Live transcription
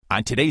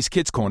On today's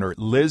Kids Corner,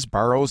 Liz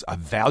borrows a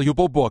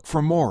valuable book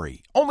from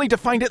Maury, only to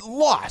find it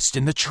lost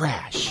in the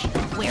trash.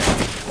 Where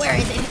is it? Where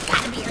is it? It's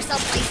gotta be here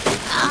someplace.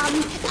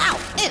 Ow,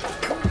 ew,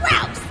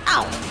 gross.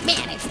 Oh,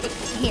 man, it's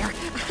sticking in here.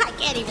 I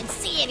can't even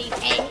see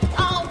anything.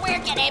 Oh,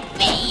 where can it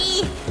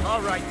be?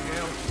 All right,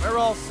 Bill, we're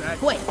all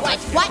set. Wait, what?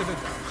 What?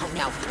 Oh,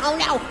 no. Oh,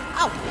 no.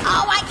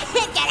 Oh, I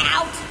can't get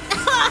out.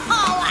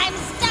 Oh, I'm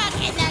stuck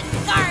in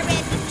the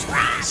garbage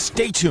truck.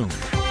 Stay tuned.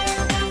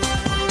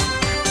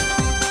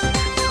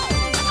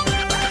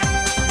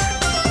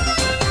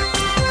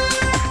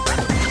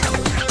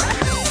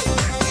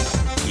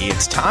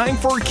 It's time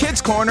for Kids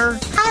Corner.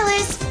 Hi,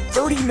 Liz.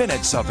 30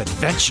 minutes of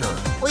adventure.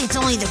 Well, it's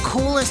only the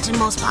coolest and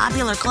most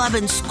popular club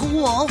in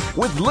school.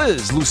 With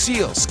Liz,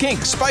 Lucille,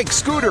 Skink, Spike,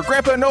 Scooter,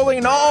 Grandpa Noli,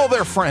 and all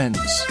their friends.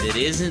 It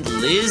isn't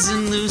Liz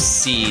and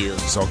Lucille.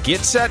 So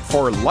get set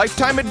for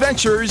lifetime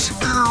adventures.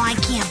 Oh, I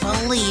can't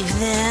believe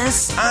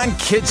this. On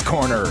Kids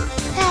Corner.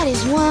 That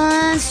is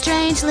one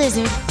strange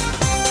lizard.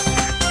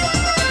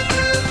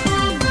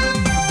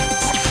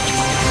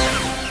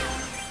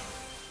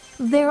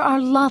 There are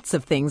lots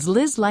of things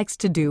Liz likes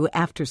to do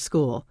after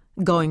school.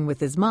 Going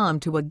with his mom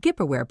to a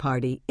Gipperware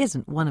party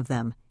isn't one of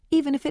them,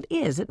 even if it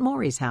is at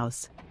Maury's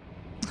house.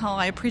 Oh,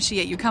 I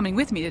appreciate you coming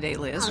with me today,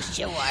 Liz. Oh,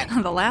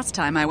 sure. The last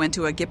time I went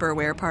to a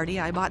Gipperware party,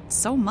 I bought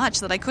so much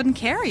that I couldn't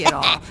carry it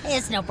all.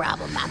 It's no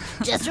problem, Mom.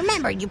 Just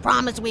remember, you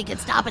promised we could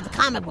stop at the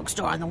comic book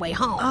store on the way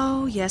home.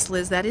 Oh, yes,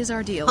 Liz, that is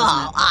our deal, isn't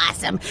Oh, it?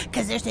 awesome.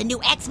 Because there's a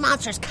new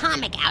X-Monsters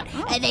comic out.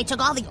 And they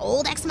took all the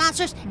old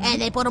X-Monsters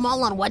and they put them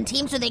all on one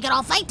team so they could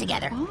all fight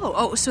together.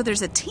 Oh, so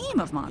there's a team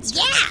of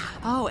monsters. Yeah.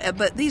 Oh,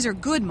 but these are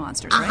good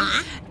monsters,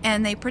 right?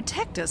 And they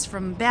protect us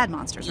from bad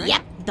monsters, right?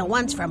 Yep. The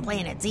ones from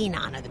Planet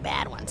Xenon are the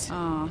bad ones.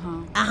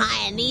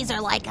 And these are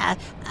like a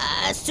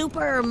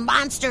super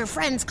monster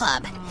friends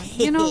club.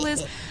 You know,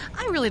 Liz,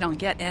 I really don't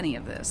get any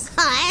of this.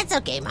 It's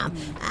okay, Mom.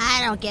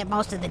 I don't get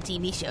most of the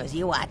TV shows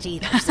you watch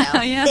either, so...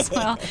 Yes,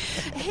 well...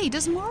 Hey,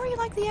 does Maury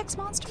like the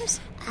X-Monsters?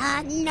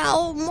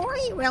 No,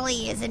 Maury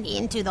really isn't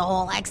into the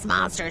whole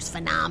X-Monsters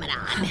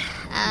phenomenon.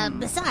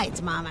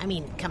 Besides, Mom, I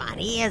mean, come on,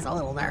 he is a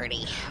little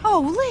nerdy.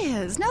 Oh,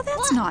 Liz, now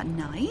that's not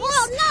nice.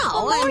 Well,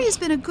 no. Maury has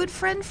been a good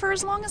friend for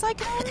as long as I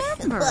can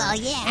remember. Well,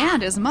 yeah.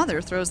 And his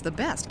mother throws the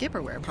best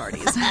Gipperware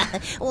parties.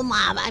 Well,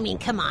 Mom, I mean,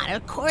 come on.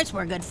 Of course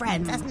we're good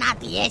friends. That's not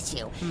the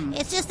issue.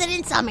 It's just that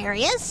in some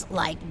areas,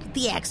 like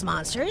the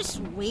X-Monsters,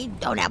 we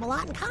don't have a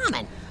lot in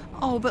common.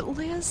 Oh, but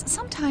Liz,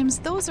 sometimes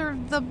those are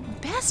the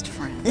best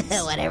friends.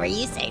 Whatever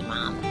you say,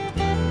 Mom.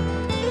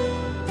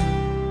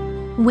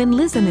 When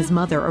Liz and his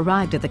mother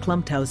arrived at the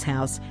Klumptoes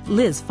house,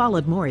 Liz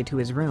followed Maury to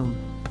his room.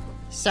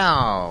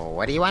 So,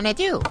 what do you want to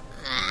do?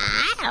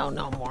 I don't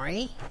know,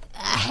 Maury.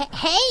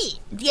 Hey,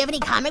 do you have any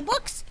comic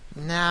books?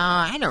 No,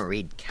 I don't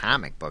read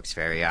comic books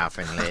very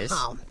often, Liz.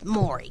 Oh,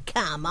 Maury,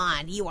 come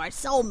on. You are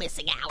so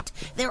missing out.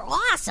 They're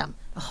awesome.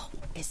 Oh,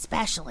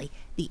 especially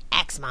the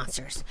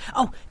X-Monsters.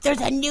 Oh, there's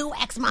a new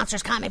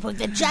X-Monsters comic book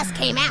that just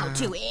came out,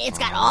 too. It's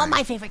got all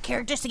my favorite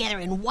characters together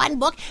in one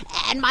book,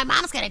 and my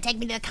mom's going to take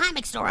me to the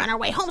comic store on our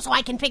way home so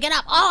I can pick it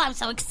up. Oh, I'm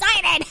so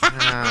excited.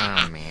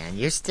 Oh, man,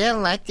 you still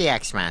like the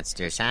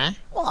X-Monsters, huh?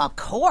 Well, of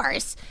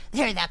course.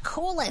 They're the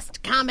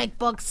coolest comic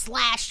book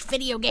 /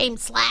 video game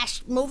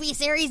 / movie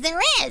series there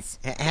is.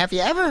 Have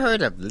you ever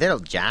heard of Little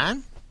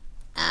John?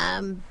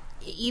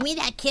 You mean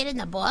that kid in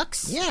the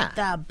books? Yeah.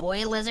 The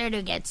boy lizard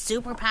who gets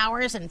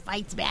superpowers and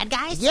fights bad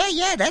guys?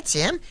 Yeah, that's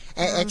him.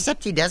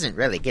 Except he doesn't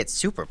really get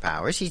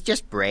superpowers. He's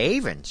just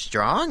brave and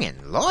strong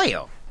and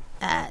loyal.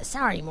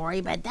 Sorry, Maury,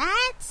 but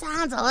that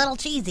sounds a little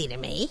cheesy to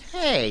me.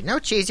 Hey, no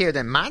cheesier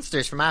than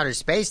monsters from outer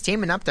space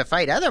teaming up to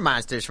fight other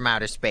monsters from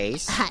outer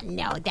space.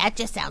 No, that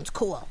just sounds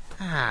cool.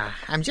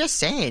 I'm just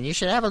saying, you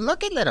should have a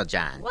look at Little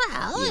John.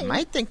 Well... You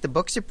might think the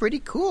books are pretty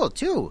cool,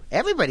 too.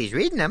 Everybody's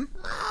reading them.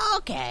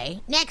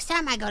 Okay. Next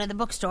time I go to the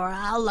bookstore,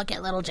 I'll look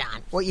at Little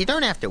John. Well, you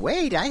don't have to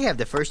wait. I have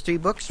the first 3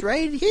 books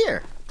right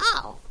here.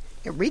 Oh.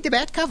 Read the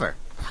back cover.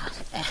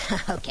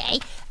 Okay.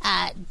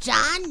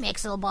 John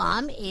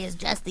Mixelbaum is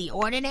just the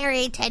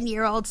ordinary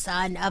 10-year-old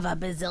son of a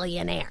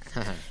bazillionaire.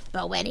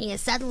 But when he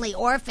is suddenly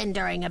orphaned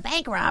during a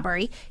bank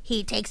robbery,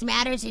 he takes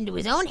matters into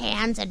his own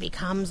hands and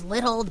becomes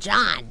Little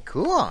John.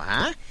 Cool,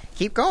 huh?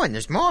 Keep going,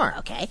 there's more.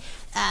 Okay.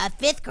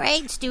 5th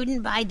grade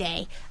student by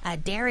day, a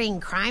daring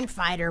crime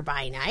fighter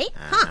by night.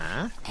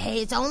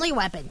 His only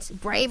weapons,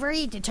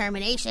 bravery,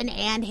 determination,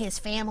 and his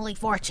family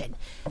fortune.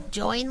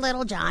 Join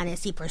Little John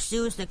as he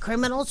pursues the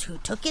criminals who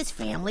took his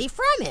family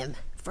from him.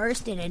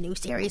 First in a new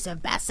series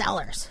of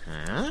bestsellers.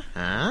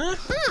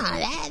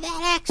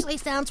 That actually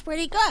sounds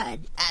pretty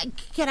good.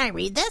 Can I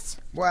read this?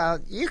 Well,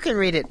 you can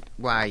read it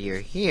while you're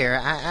here.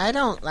 I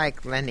don't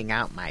like lending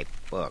out my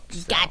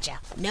books. Gotcha.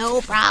 No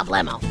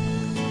problemo.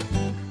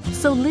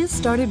 So Liz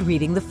started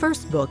reading the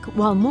first book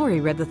while Maury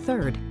read the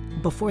third.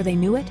 Before they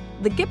knew it,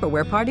 the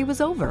Gipperware party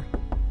was over.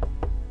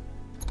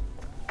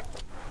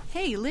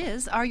 Hey,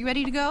 Liz, are you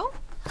ready to go?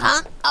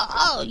 Huh?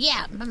 Oh,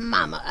 yeah,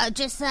 Mama.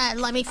 Just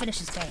let me finish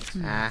this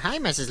page. Hi,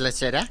 Mrs.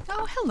 Lacerda.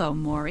 Oh, hello,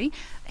 Maury.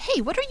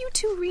 Hey, what are you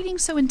two reading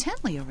so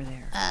intently over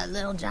there?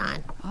 Little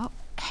John. Oh,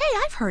 Hey,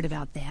 I've heard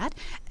about that.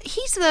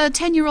 He's the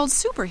 10-year-old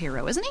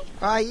superhero, isn't he?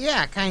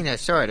 Yeah, kind of,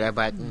 sort of,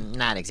 but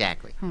not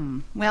exactly.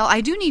 Well,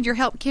 I do need your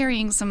help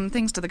carrying some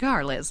things to the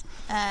car, Liz.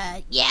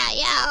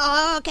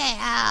 Yeah, okay,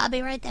 I'll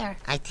be right there.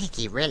 I think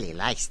he really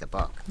likes the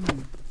book.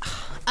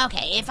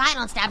 Okay, if I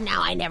don't stop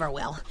now, I never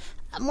will.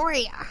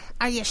 Maury,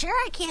 are you sure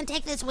I can't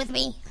take this with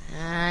me?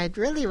 I'd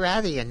really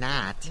rather you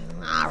not.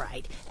 All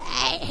right.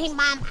 Hey,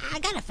 Mom, I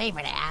got a favor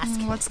to ask.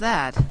 What's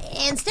that?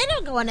 Instead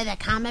of going to the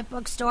comic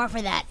book store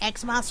for that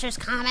X-Monsters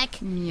comic,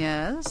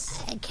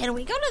 Yes? can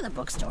we go to the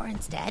bookstore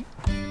instead?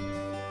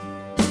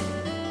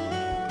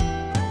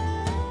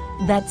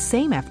 That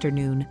same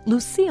afternoon,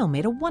 Lucille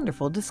made a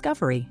wonderful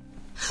discovery.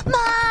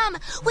 Mom,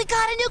 we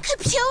got a new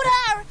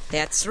computer!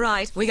 That's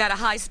right. We got a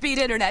high-speed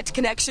internet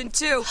connection,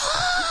 too.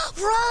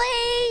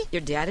 Really?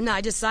 Your dad and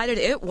I decided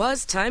it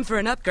was time for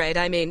an upgrade.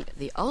 I mean,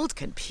 the old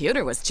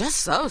computer was just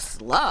so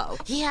slow.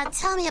 Yeah,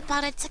 tell me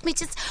about it. It took me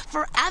just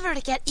forever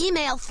to get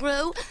email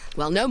through.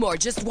 Well, no more.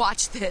 Just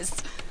watch this.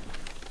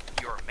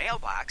 Your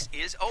mailbox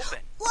is open.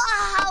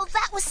 Wow,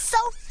 that was so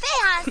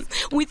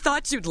fast! We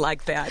thought you'd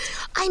like that.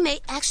 I may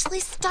actually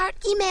start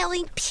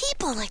emailing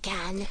people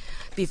again.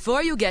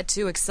 Before you get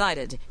too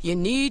excited, you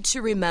need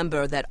to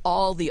remember that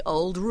all the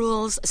old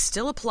rules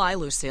still apply,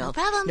 Lucille. No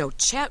problem. No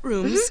chat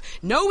rooms,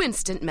 no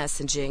instant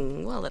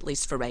messaging. Well, at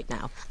least for right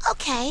now.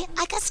 Okay,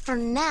 I guess for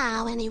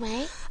now,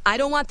 anyway. I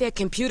don't want that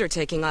computer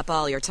taking up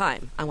all your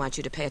time. I want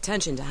you to pay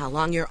attention to how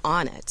long you're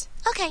on it.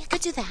 Okay,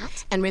 could do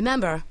that. And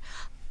remember,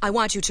 I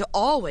want you to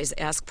always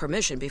ask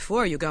permission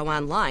before you go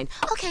online.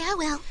 Okay, I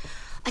will.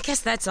 I guess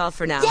that's all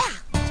for now.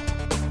 Yeah.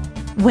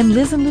 When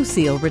Liz and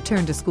Lucille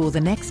returned to school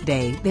the next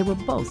day, they were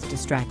both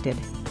distracted.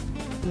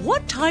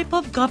 What type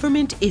of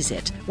government is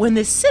it when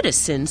the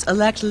citizens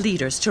elect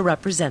leaders to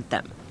represent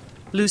them?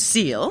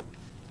 Lucille?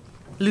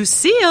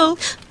 Lucille?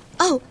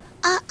 Oh,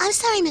 I'm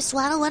sorry, Miss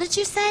Waddle. What did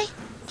you say?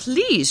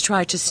 Please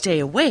try to stay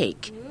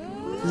awake.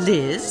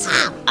 Liz?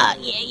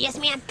 Yes,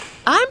 ma'am?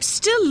 I'm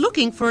still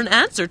looking for an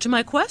answer to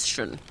my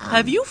question.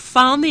 Have you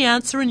found the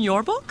answer in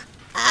your book?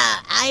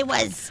 I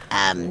was,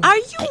 Are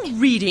you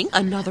reading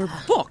another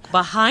book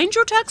behind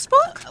your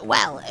textbook?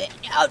 well,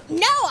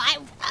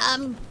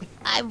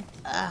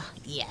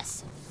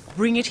 yes.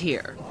 Bring it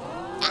here.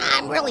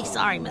 I'm really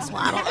sorry, Miss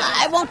Waddle.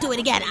 I won't do it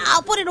again.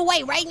 I'll put it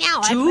away right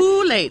now.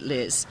 Too late,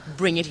 Liz.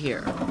 Bring it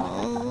here.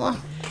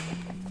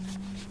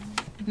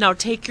 Now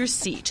take your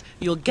seat.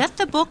 You'll get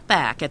the book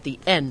back at the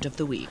end of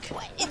the week.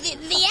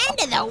 The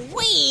end of the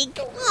week?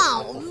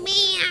 Oh,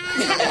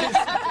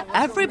 man.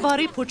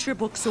 Everybody put your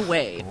books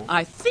away.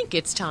 I think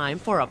it's time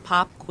for a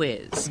pop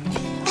quiz.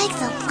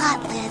 Thanks a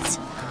lot, Liz.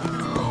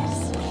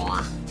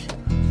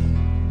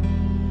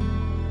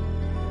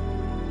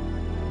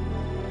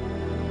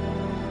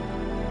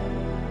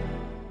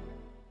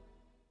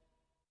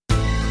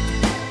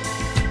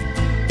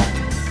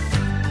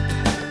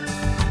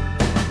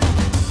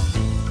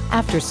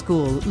 After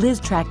school, Liz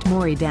tracked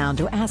Maury down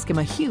to ask him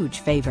a huge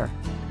favor.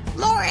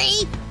 Maury!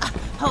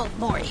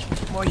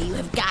 Maury, you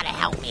have got to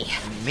help me.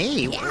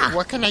 Me? Yeah.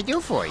 What can I do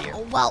for you?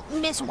 Well,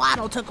 Miss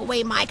Waddle took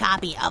away my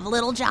copy of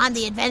Little John,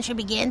 The Adventure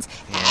Begins,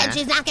 and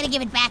she's not going to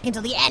give it back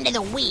until the end of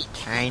the week.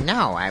 I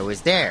know, I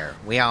was there.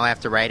 We all have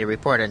to write a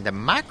report on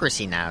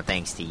democracy now,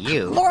 thanks to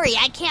you. Maury,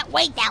 I can't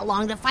wait that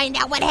long to find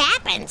out what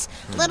happens.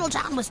 Little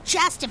John was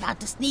just about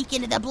to sneak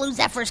into the Blue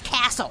Zephyr's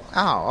castle.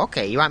 Oh,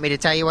 okay. You want me to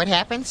tell you what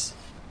happens?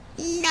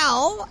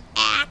 No,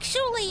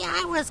 actually,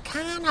 I was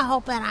kind of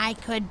hoping I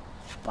could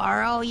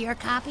borrow your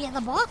copy of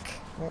the book.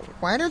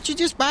 Why don't you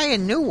just buy a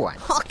new one?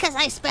 Well, because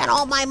I spent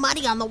all my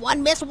money on the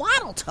one Miss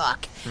Waddle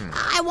took.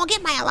 I won't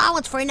get my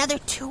allowance for another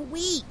 2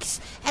 weeks.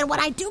 And when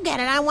I do get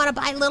it, I want to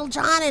buy Little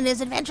John and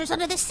His Adventures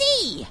Under the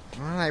Sea.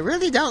 Well, I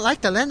really don't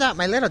like to lend out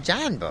my Little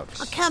John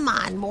books. Oh, come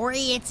on,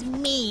 Maury, it's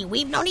me.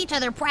 We've known each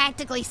other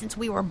practically since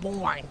we were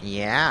born.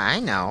 Yeah, I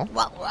know.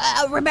 Well,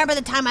 remember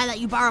the time I let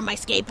you borrow my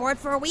skateboard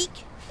for a week?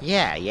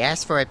 Yeah, you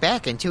asked for it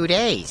back in 2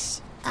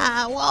 days.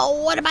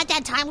 Well, what about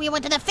that time we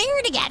went to the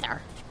fair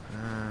together?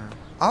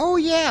 Oh,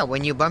 yeah,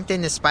 when you bumped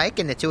into Spike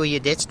and the two of you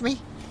ditched me?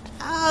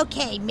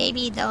 Okay,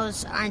 maybe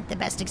those aren't the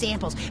best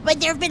examples,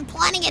 but there have been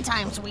plenty of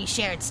times we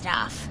shared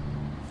stuff.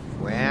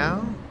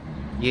 Well,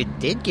 you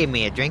did give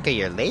me a drink of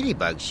your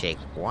ladybug shake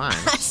once.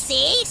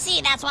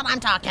 See, that's what I'm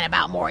talking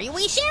about, Maury.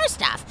 We share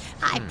stuff.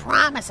 I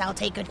promise I'll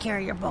take good care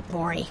of your book,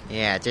 Maury.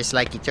 Yeah, just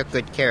like you took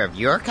good care of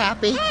your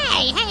copy?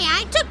 Hey,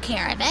 I took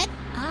care of it.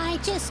 I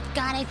just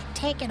got it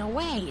taken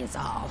away is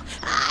all.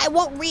 I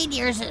won't read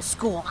yours at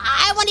school.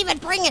 I won't even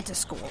bring it to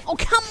school. Oh,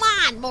 come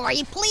on,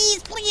 Maury.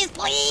 Please.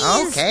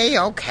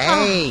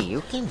 Okay.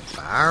 You can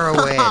borrow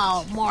it.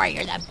 Oh, Maury,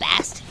 you're the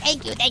best.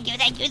 Thank you.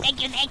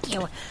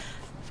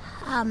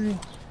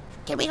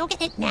 Can we go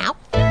get it now?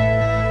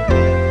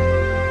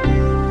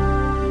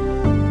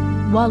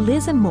 While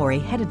Liz and Maury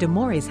headed to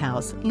Maury's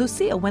house,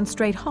 Lucille went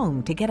straight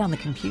home to get on the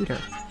computer.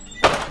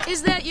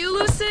 Is that you,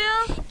 Lucille?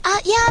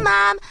 Yeah,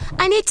 Mom.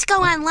 I need to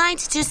go online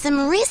to do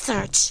some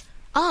research.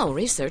 Oh,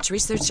 research?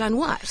 Research on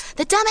what?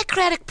 The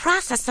democratic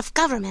process of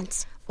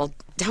government. Well,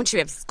 don't you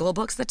have school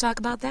books that talk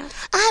about that?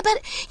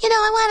 But,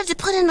 I wanted to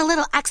put in a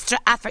little extra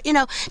effort,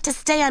 to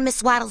stay on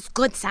Miss Waddle's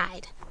good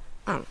side.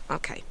 Oh,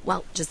 okay.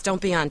 Well, just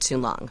don't be on too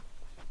long.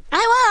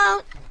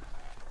 I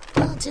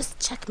won't. I'll just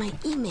check my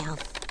email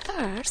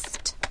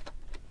first.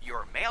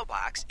 Your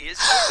mailbox is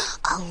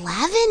open.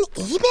 11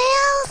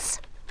 emails?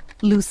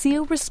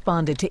 Lucille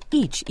responded to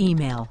each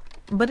email,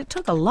 but it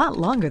took a lot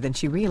longer than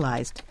she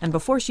realized. And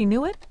before she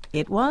knew it,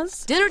 it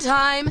was... Dinner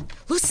time!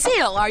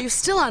 Lucille, are you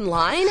still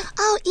online?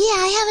 Oh, yeah,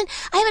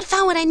 I haven't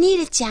found what I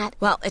needed yet.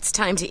 Well, it's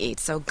time to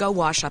eat, so go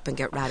wash up and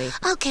get ready.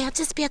 Okay, I'll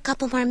just be a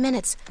couple more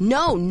minutes.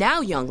 No,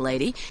 now, young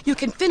lady. You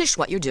can finish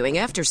what you're doing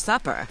after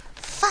supper.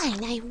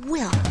 Fine, I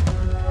will.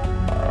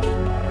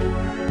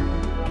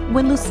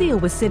 When Lucille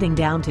was sitting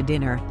down to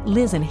dinner,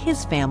 Liz and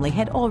his family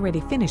had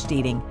already finished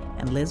eating,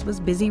 and Liz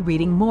was busy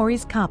reading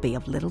Maury's copy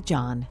of Little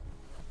John.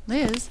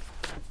 Liz,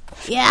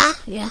 Yeah.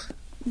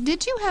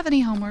 did you have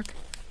any homework?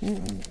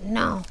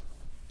 No.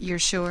 You're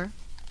sure?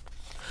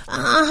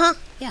 Uh-huh.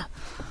 Yeah.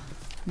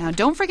 Now,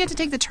 don't forget to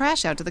take the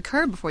trash out to the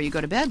curb before you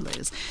go to bed,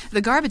 Liz. The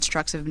garbage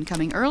trucks have been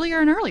coming earlier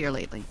and earlier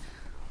lately.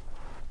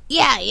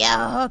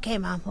 Yeah. Okay,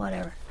 Mom.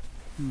 Whatever.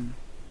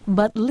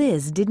 But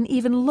Liz didn't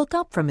even look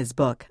up from his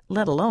book,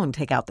 let alone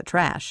take out the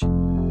trash.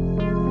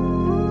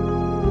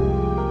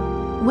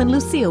 When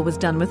Lucille was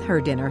done with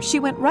her dinner, she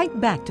went right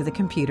back to the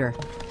computer.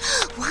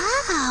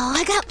 Wow,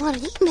 I got one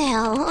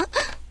email.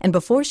 And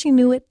before she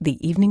knew it, the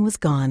evening was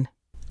gone.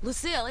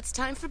 Lucille, it's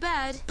time for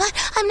bed. But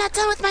I'm not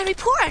done with my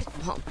report.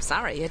 Well,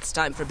 sorry, it's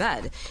time for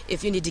bed.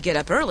 If you need to get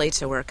up early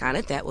to work on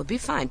it, that would be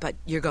fine, but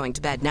you're going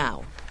to bed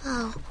now.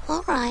 Oh,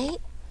 all right.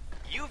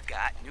 You've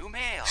got new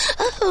mail.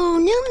 Oh,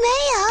 new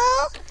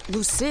mail.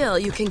 Lucille,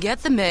 you can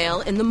get the mail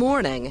in the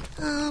morning.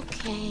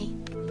 Okay.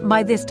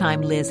 By this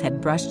time, Liz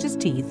had brushed his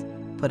teeth,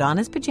 put on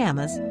his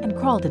pajamas, and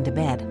crawled into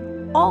bed,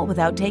 all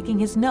without taking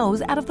his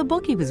nose out of the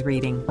book he was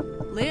reading.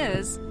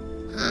 Liz?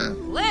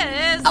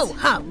 Liz?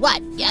 Oh,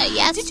 what?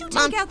 Yes, Did you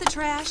Mom? take out the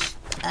trash?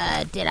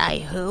 Did I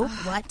who?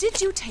 What?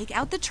 Did you take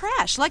out the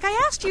trash like I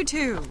asked you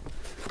to?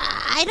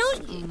 I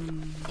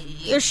don't...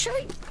 You're sure?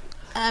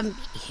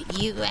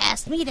 You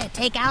asked me to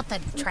take out the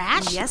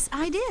trash? Yes,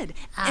 I did.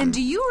 And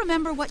do you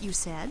remember what you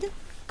said?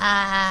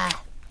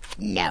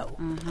 No.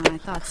 I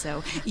thought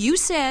so. You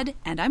said,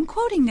 and I'm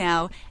quoting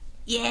now,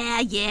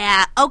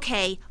 yeah,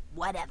 okay,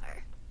 whatever.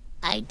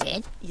 I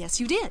did? Yes,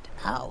 you did.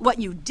 Oh. What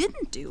you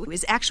didn't do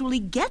is actually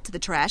get the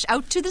trash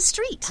out to the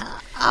street.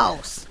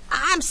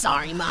 I'm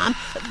sorry, Mom,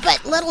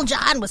 but Little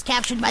John was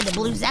captured by the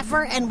Blue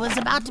Zephyr and was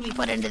about to be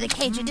put into the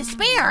Cage of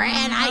Despair,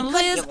 and I couldn't...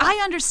 Liz,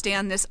 I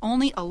understand this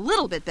only a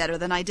little bit better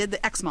than I did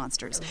the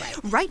X-Monsters.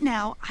 Right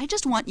now, I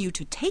just want you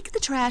to take the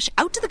trash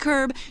out to the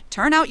curb,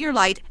 turn out your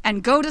light,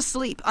 and go to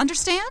sleep.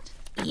 Understand?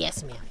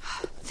 Yes, ma'am.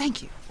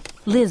 Thank you.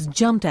 Liz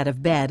jumped out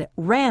of bed,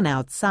 ran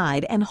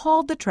outside, and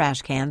hauled the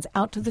trash cans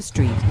out to the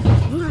street.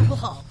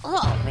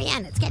 Oh,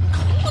 man, it's getting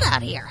cold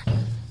out here.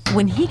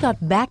 When he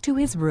got back to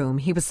his room,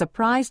 he was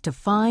surprised to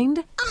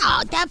find...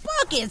 Oh, that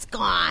book is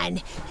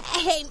gone.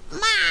 Hey,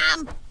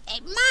 Mom,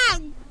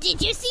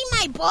 did you see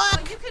my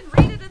book? You can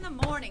read it in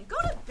the morning. Go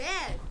to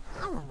bed.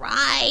 All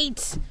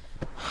right.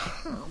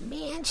 Oh,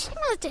 man, she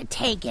must have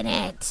taken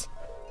it.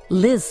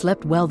 Liz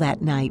slept well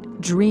that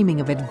night, dreaming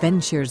of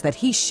adventures that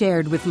he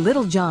shared with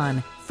Little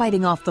John,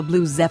 fighting off the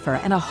Blue Zephyr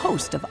and a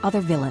host of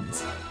other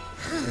villains.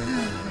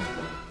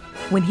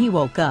 When he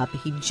woke up,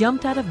 he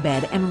jumped out of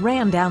bed and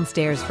ran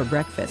downstairs for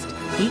breakfast.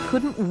 He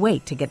couldn't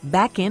wait to get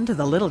back into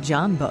the Little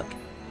John book.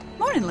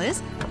 Morning,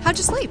 Liz. How'd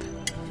you sleep?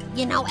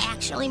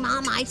 Actually,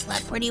 Mom, I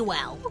slept pretty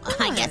well.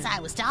 I guess I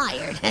was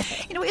tired.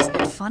 Isn't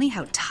it funny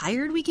how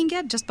tired we can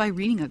get just by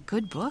reading a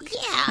good book?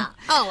 Yeah.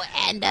 Oh,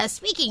 and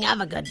speaking of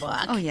a good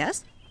book... Oh,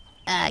 yes?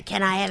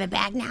 Can I have it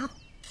back now?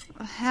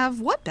 Have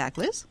what back,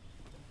 Liz?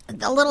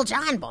 The Little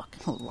John book.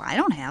 Oh, I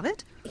don't have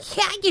it.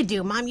 Yeah, you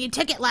do, Mom. You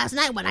took it last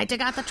night when I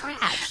took out the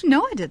trash.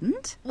 No, I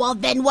didn't. Well,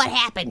 then what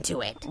happened to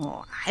it?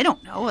 Oh, I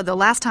don't know. The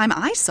last time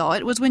I saw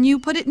it was when you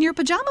put it in your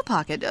pajama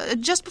pocket,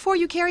 just before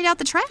you carried out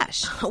the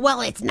trash.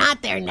 Well, it's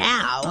not there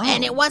now,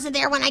 and it wasn't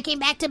there when I came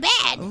back to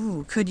bed.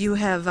 Oh, could you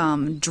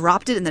have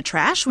dropped it in the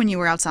trash when you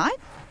were outside?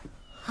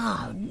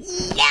 Oh,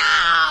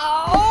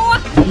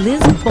 no!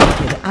 Liz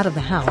bolted out of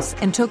the house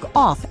and took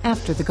off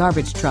after the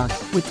garbage truck,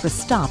 which was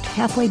stopped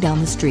halfway down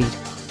the street.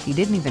 He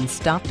didn't even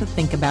stop to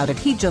think about it.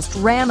 He just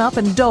ran up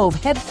and dove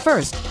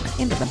headfirst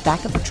into the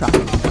back of the truck.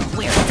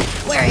 Where is it?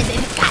 Where is it?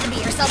 It's gotta be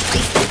here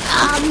someplace.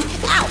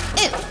 Ow!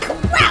 Ew!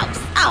 Gross!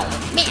 Oh,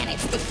 man,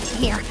 it's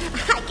sticky here.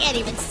 I can't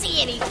even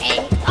see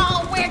anything.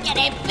 Oh, where can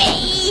it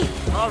be?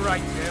 All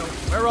right, Dale.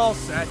 We're all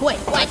set. Wait,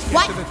 what? Let's get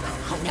What? to the dump.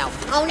 Oh, no.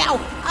 Oh, no.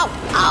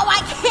 Oh,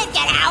 I can't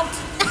get out.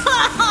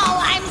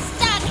 Oh, I'm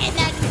stuck in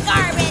the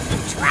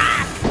garbage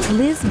truck.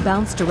 Liz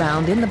bounced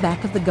around in the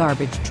back of the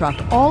garbage truck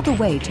all the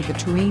way to the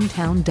Tureen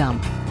Town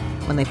dump.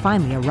 When they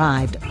finally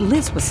arrived,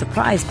 Liz was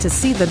surprised to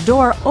see the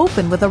door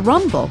open with a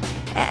rumble,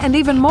 and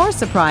even more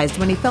surprised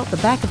when he felt the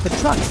back of the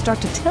truck start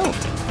to tilt.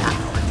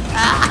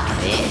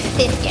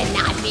 This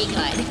cannot be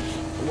good.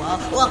 Whoa!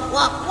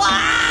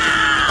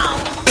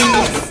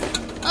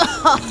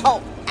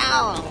 Oh,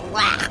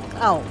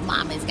 Oh,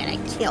 Mama's gonna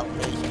kill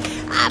me.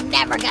 I'm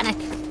never gonna...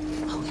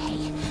 Oh,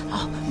 hey.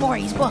 Oh,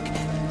 Maury's book.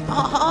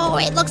 Oh,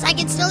 it looks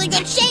like it's still in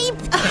good shape.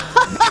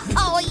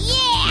 Oh,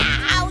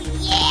 yeah. Oh,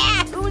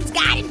 yeah. Who's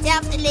got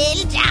himself the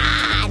Little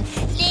John?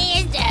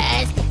 Liz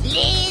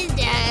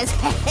does.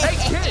 Hey,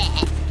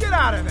 kid, get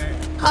out of there.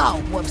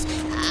 Oh, whoops.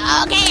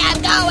 Okay,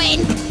 I'm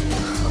going.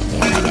 Oh,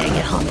 man, I gotta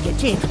get home and get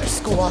changed for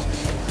school.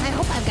 I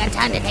hope I've got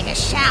time to take a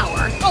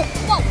shower. Oh,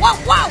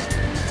 whoa.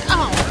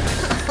 Oh,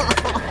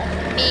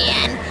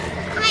 man.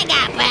 I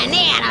got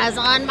bananas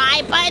on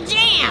my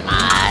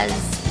pajamas.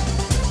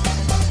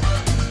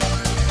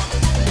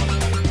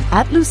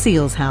 At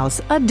Lucille's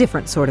house, a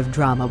different sort of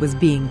drama was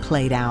being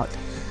played out.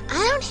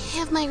 I don't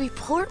have my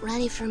report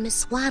ready for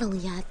Miss Waddle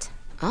yet.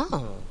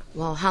 Oh,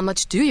 well, how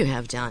much do you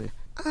have done?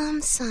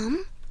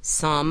 Some.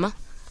 Some?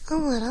 A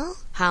little.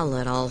 How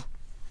little?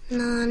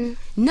 None.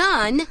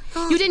 None?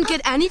 You didn't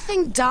get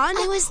anything done?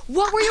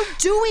 What were you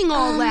doing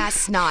all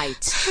last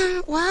night?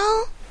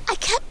 Well, I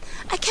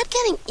kept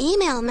getting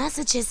email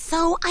messages,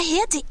 so I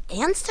had to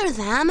answer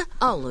them.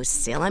 Oh,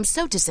 Lucille, I'm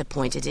so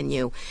disappointed in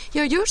you.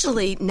 You're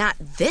usually not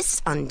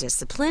this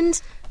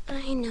undisciplined.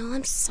 I know,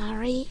 I'm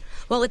sorry.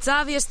 Well, it's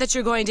obvious that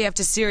you're going to have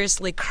to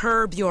seriously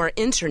curb your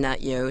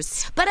internet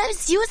use. But I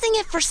was using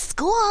it for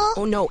school.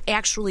 Oh, no,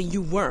 actually,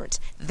 you weren't.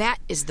 That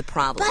is the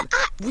problem.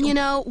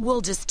 But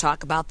we'll just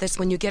talk about this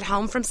when you get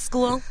home from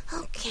school.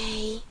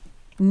 Okay.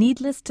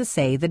 Needless to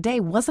say, the day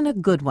wasn't a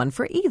good one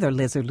for either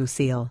Liz or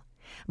Lucille.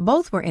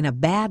 Both were in a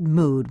bad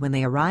mood when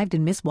they arrived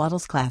in Miss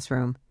Waddle's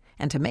classroom.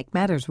 And to make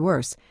matters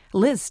worse,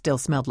 Liz still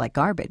smelled like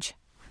garbage.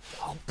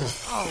 Oh,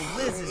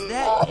 Liz, is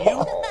that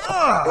you?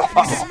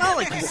 You smell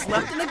like you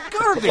slept in a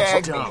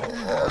garbage dump.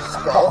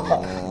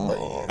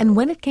 And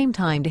when it came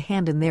time to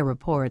hand in their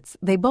reports,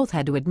 they both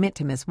had to admit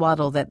to Miss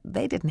Waddle that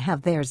they didn't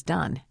have theirs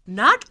done.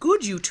 Not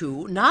good, you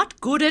two. Not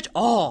good at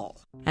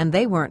all. And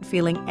they weren't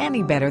feeling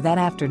any better that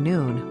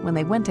afternoon when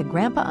they went to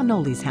Grandpa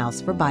Anoli's house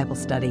for Bible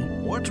study.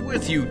 What's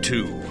with you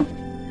two?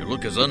 You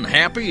look as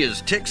unhappy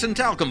as ticks and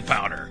talcum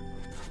powder.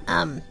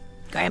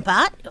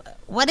 Grandpa,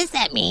 what does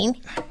that mean?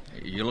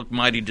 You look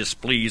mighty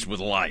displeased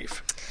with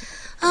life.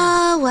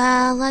 Oh,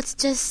 well, let's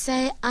just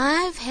say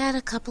I've had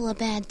a couple of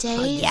bad days.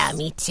 Oh, yeah,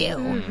 me too.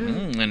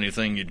 Mm-hmm.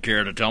 Anything you'd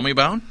care to tell me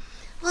about?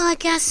 Well, I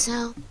guess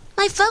so.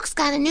 My folks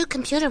got a new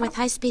computer with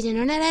high-speed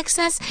internet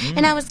access,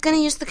 and I was going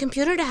to use the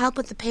computer to help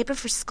with the paper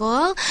for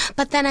school,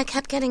 but then I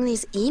kept getting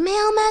these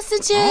email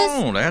messages.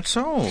 Oh, that's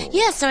so.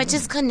 Yeah, so I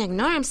just couldn't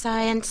ignore them, so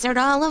I answered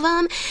all of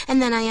them,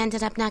 and then I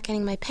ended up not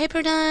getting my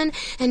paper done,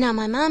 and now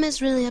my mom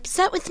is really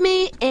upset with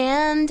me,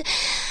 and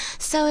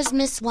so is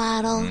Miss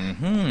Waddle.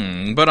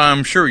 Mm-hmm. But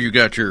I'm sure you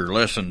got your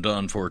lesson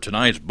done for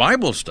tonight's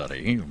Bible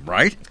study,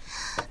 right?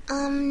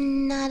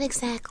 Not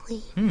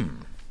exactly.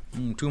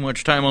 Too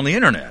much time on the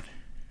internet.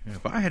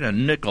 If I had a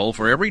nickel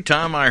for every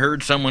time I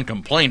heard someone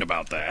complain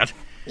about that...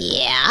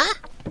 Yeah?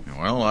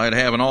 Well, I'd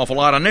have an awful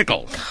lot of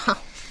nickels.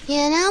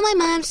 Yeah, now my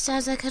mom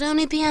says I could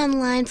only be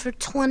online for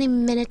 20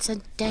 minutes a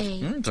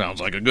day. Sounds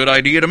like a good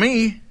idea to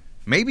me.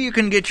 Maybe you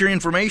can get your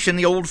information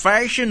the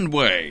old-fashioned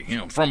way,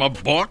 from a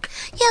book.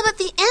 Yeah, but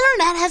the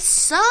internet has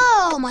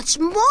so much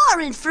more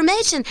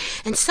information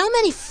and so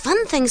many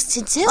fun things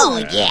to do.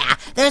 Oh, yeah.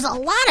 There's a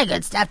lot of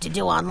good stuff to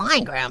do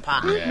online,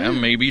 Grandpa. Yeah,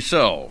 maybe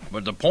so.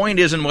 But the point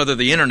isn't whether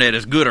the internet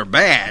is good or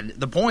bad.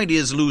 The point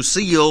is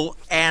Lucille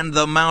and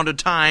the amount of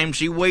time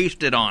she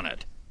wasted on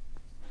it.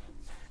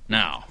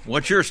 Now,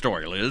 what's your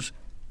story, Liz?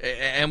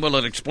 And will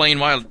it explain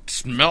why it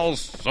smells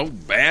so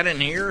bad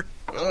in here?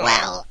 Ugh.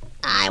 Well,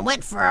 I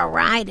went for a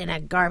ride in a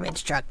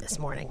garbage truck this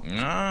morning.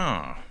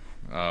 Why?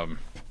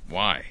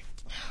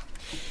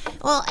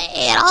 Well,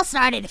 it all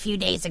started a few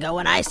days ago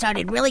when I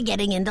started really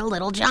getting into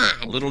Little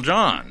John. Little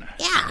John?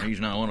 Yeah. He's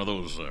not one of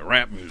those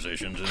rap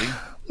musicians, is he?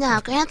 No,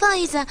 Grandpa,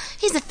 he's a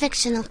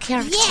fictional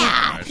character.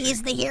 Yeah,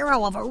 he's the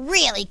hero of a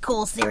really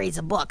cool series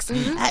of books.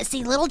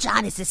 See, Little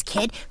John is this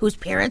kid whose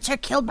parents are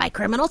killed by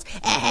criminals,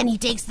 and he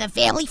takes the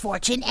family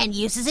fortune and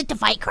uses it to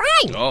fight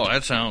crime. Oh,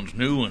 that sounds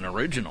new and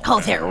original.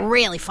 Oh, they're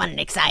really fun and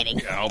exciting.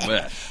 Yeah, I'll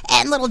bet.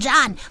 And Little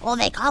John, well,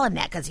 they call him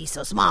that because he's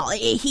so small.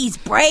 He's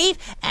brave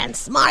and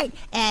smart,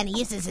 and he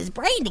uses his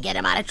brain to get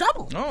him out of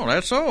trouble. Oh,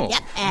 that's so.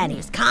 Yep, and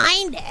he's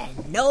kind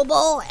and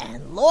noble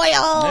and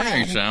loyal. Yeah,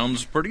 he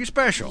sounds pretty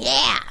special.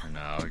 Yeah.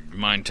 Now, you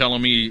mind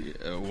telling me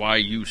why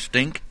you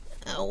stink?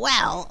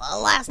 Well,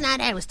 last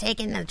night I was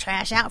taking the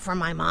trash out for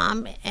my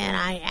mom, and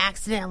I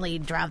accidentally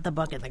dropped the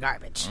book in the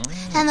garbage.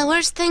 And the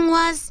worst thing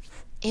was,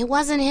 it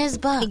wasn't his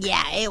book.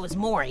 Yeah, it was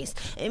Maury's.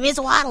 Miss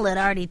Waddle had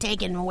already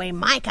taken away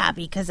my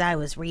copy because I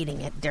was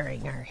reading it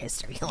during our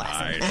history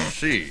lesson. I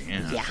see.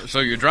 Yeah. So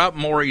you dropped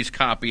Maury's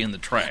copy in the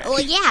trash.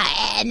 Well,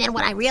 yeah, and then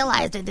when I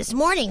realized it this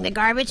morning, the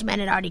garbage men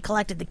had already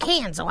collected the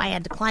can, so I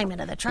had to climb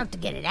into the truck to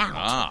get it out.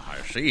 Ah,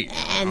 I see.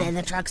 And then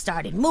the truck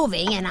started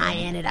moving, and I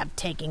ended up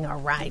taking a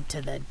ride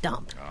to the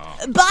dump.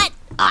 Oh. But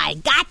I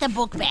got the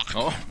book back.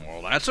 Oh,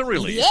 well, that's a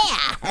relief.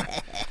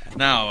 Yeah.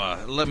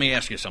 Now, let me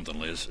ask you something,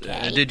 Liz.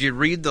 Okay. Did you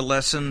read the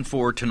lesson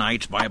for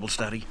tonight's Bible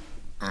study?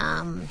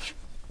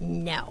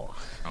 No.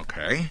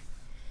 Okay.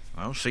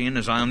 Well, seeing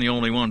as I'm the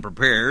only one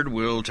prepared,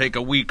 we'll take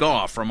a week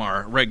off from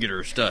our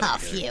regular study. Oh,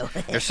 phew.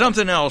 There's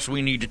something else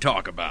we need to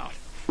talk about.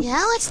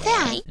 Yeah, what's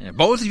that?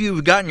 Both of you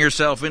have gotten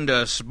yourself into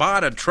a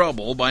spot of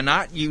trouble by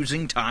not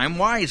using time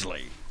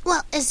wisely.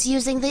 Well, is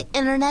using the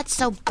internet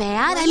so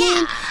bad? I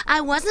mean,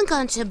 I wasn't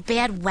going to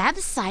bad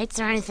websites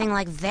or anything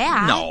like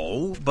that.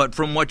 No, but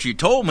from what you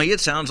told me, it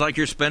sounds like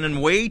you're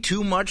spending way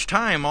too much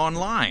time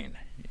online.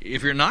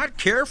 If you're not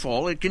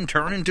careful, it can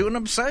turn into an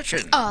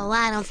obsession. Oh,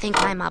 I don't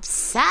think I'm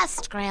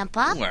obsessed,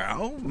 Grandpa.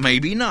 Well,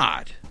 maybe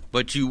not.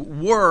 But you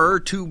were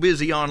too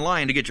busy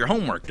online to get your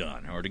homework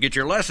done or to get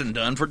your lesson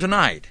done for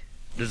tonight.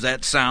 Does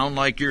that sound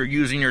like you're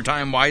using your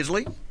time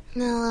wisely?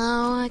 No,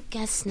 I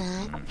guess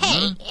not.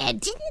 Hey,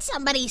 didn't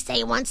somebody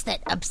say once that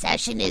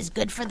obsession is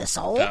good for the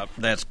soul?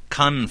 That's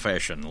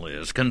confession,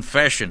 Liz.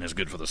 Confession is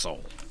good for the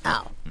soul.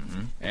 Oh.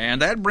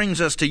 And that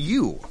brings us to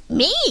you.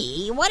 Me?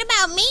 What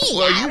about me?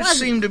 Well, you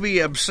seem to be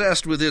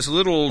obsessed with this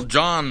little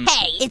John...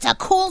 Hey, it's a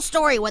cool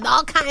story with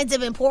all kinds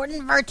of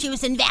important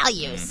virtues and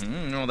values.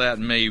 Well, that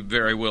may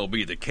very well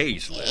be the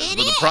case, Liz.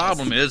 But is. the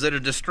problem is that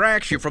it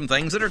distracts you from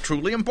things that are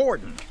truly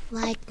important.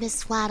 Like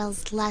Miss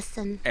Waddle's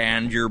lesson.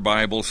 And your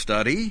Bible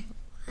study.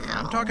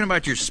 I'm talking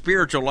about your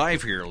spiritual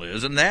life here,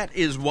 Liz, and that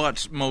is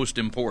what's most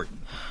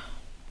important.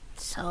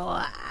 So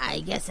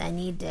I guess I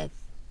need to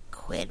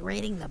quit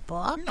reading the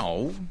book?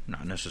 No,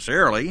 not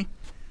necessarily.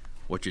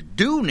 What you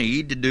do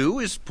need to do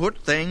is put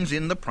things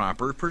in the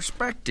proper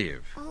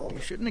perspective. You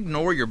shouldn't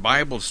ignore your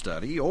Bible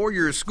study or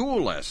your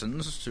school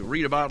lessons to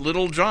read about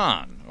Little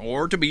John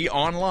or to be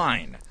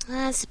online.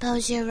 I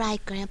suppose you're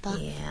right, Grandpa.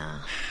 Yeah.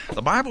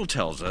 The Bible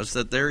tells us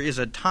that there is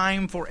a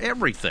time for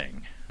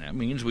everything. That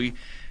means we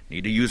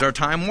need to use our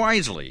time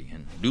wisely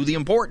and do the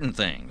important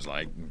things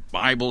like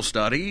Bible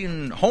study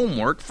and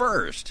homework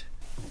first.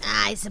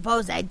 I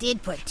suppose I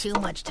did put too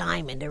much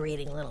time into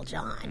reading Little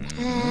John.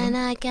 And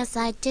I guess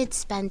I did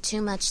spend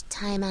too much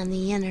time on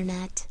the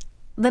internet.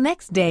 The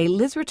next day,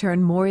 Liz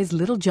returned Maury's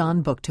Little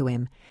John book to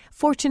him.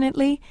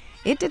 Fortunately,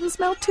 it didn't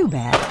smell too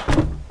bad.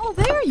 Oh,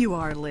 there you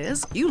are,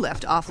 Liz. You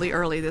left awfully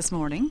early this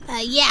morning.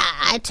 Yeah,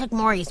 I took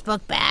Maury's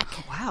book back.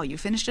 Wow, you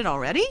finished it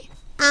already?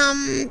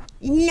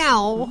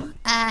 No.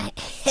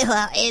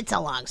 Well, it's a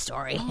long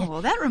story. Oh,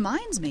 well, that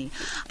reminds me.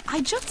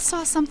 I just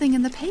saw something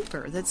in the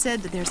paper that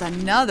said that there's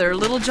another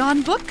Little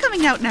John book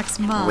coming out next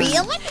month.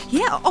 Really?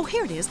 Yeah. Oh,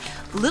 here it is.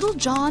 Little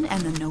John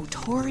and the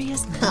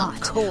Notorious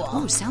Knot. Cool.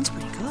 Oh, sounds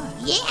pretty good.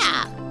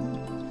 Yeah.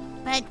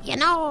 But,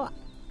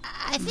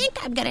 I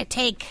think I'm going to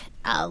take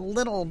a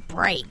little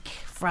break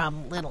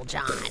from Little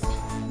John.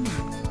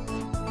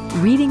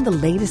 Reading the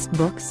latest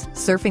books,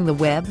 surfing the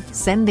web,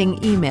 sending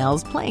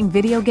emails, playing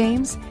video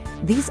games,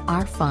 these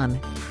are fun.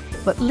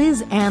 But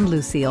Liz and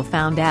Lucille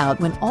found out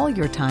when all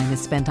your time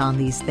is spent on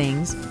these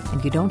things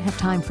and you don't have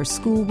time for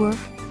schoolwork,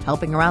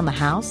 helping around the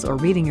house, or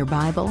reading your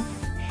Bible,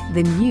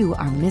 then you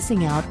are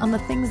missing out on the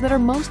things that are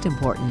most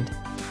important.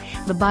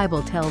 The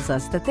Bible tells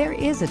us that there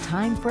is a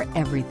time for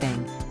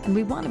everything, and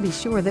we want to be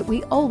sure that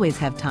we always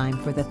have time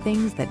for the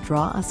things that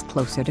draw us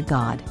closer to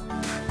God.